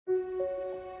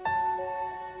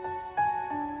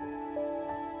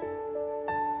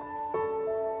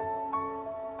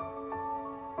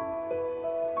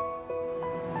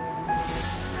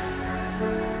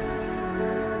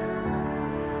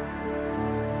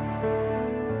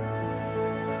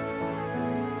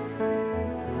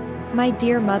My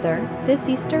dear mother, this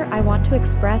Easter I want to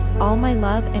express all my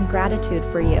love and gratitude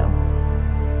for you.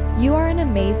 You are an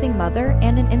amazing mother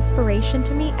and an inspiration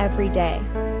to me every day.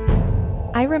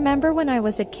 I remember when I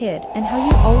was a kid and how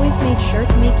you always made sure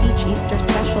to make each Easter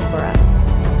special for us.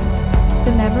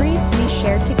 The memories we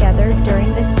shared together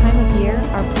during this time of year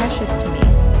are precious to me.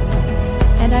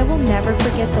 And I will never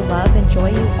forget the love and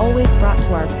joy you always brought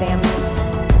to our family.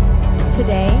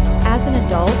 Today, as an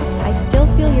adult, I still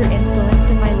feel your influence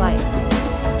in my life.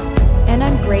 And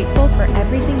I'm grateful for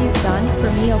everything you've done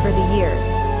for me over the years.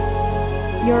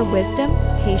 Your wisdom,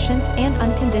 patience, and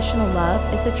unconditional love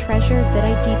is a treasure that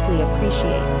I deeply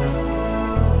appreciate.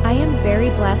 I am very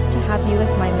blessed to have you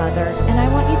as my mother, and I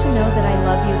want you to know that I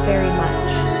love you very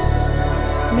much.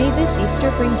 May this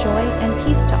Easter bring joy and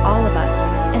peace to all of us,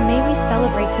 and may we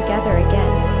celebrate together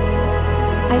again.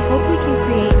 I hope we can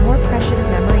create more precious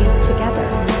memories together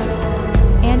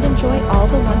and enjoy all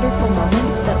the wonderful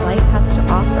moments that life has to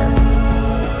offer.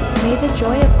 May the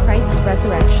joy of Christ's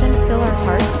resurrection fill our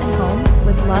hearts and homes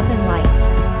with love and light.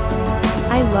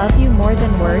 I love you more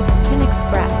than words can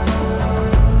express.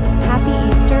 Happy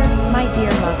Easter, my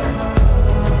dear mother.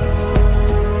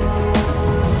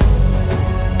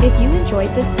 If you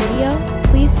enjoyed this video,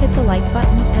 please hit the like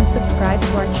button and subscribe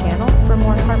to our channel for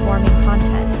more heartwarming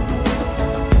content.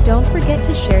 Don't forget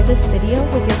to share this video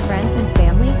with your friends and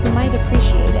family who might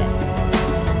appreciate it.